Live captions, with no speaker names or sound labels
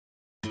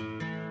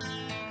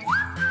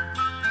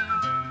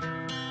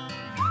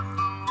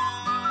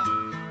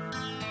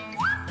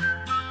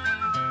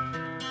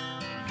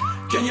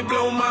Can you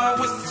blow my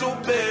whistle,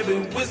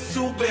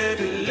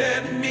 baby,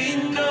 let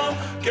me know.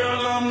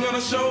 Girl, I'm gonna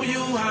show you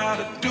how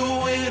to do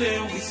it,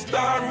 and we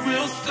start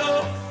real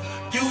slow.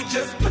 You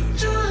just put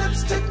your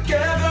lips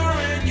together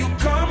and you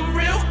come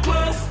real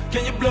close.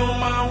 Can you blow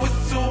my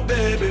whistle,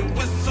 baby,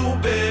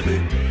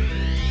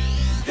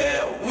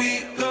 here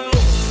we go.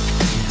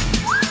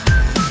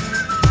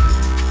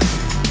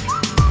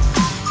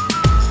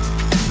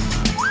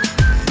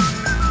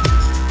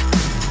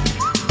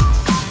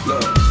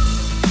 Look,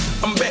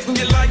 I'm betting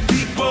you like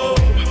people,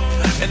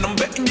 and I'm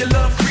betting you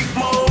love freak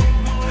mode,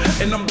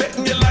 and I'm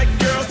betting you like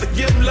girls to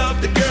give love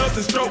to girls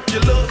and stroke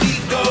your little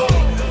ego.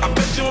 I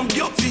bet you I'm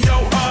guilty,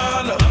 your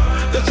honor.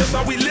 That's just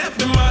how we live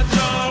in my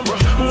genre.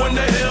 Who in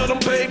the hell done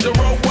paved the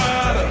road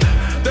wider?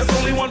 There's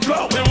only one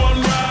flow and one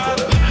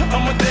rider.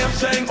 I'm a damn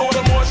shame,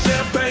 order more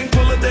champagne,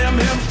 pull a damn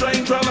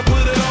hamstring, tryna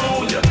put it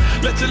on ya.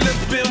 Let your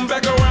lips spin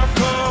back around,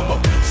 come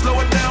up. Slow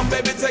it down,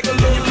 baby, take a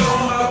little blow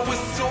my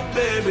whistle,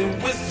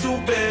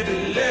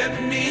 baby,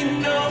 let me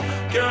know.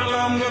 Girl,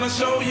 I'm gonna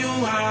show you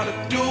how to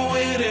do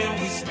it,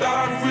 and we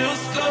start real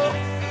slow.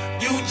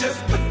 You just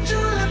put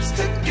your lips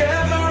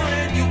together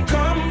and you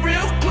come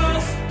real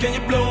close. Can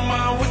you blow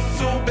my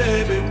whistle,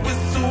 baby,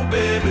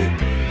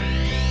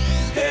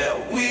 here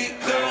we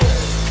go.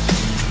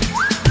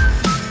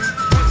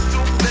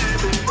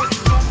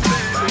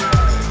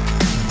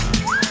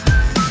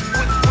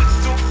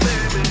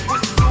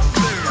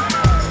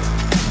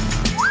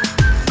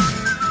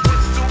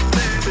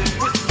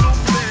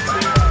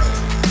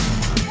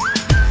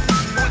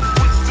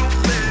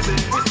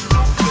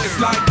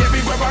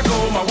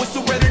 My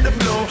whistle ready to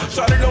blow.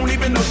 Shawty don't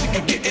even know she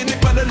can get in it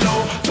for the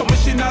low. Told me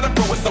she not a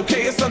pro, it's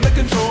okay, it's under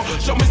control.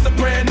 Show me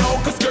soprano,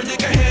 cause girl you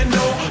can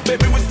handle.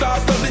 Baby with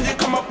stars, so then you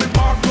come up in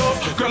park clothes.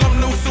 Girl I'm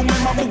new, so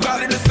when my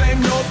Bugatti the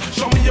same nose.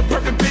 Show me your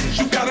perfect pitch,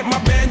 you got it,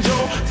 my banjo.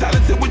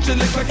 Talented with your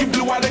lips like you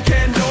blew out a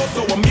candle.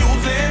 So I'm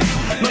using,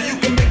 know you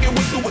can make it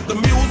whistle with the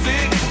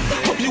music.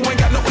 Hope you ain't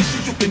got no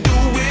issues, you can do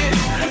it.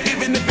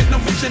 Even if it's no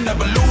bitch, you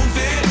never lose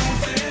it.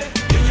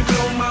 Can you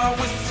blow my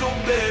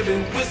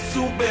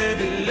whistle,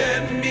 baby,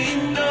 let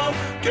me know.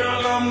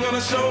 Girl, I'm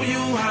gonna show you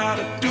how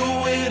to do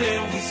it,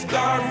 and we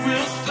start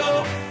real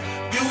slow.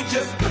 You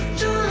just put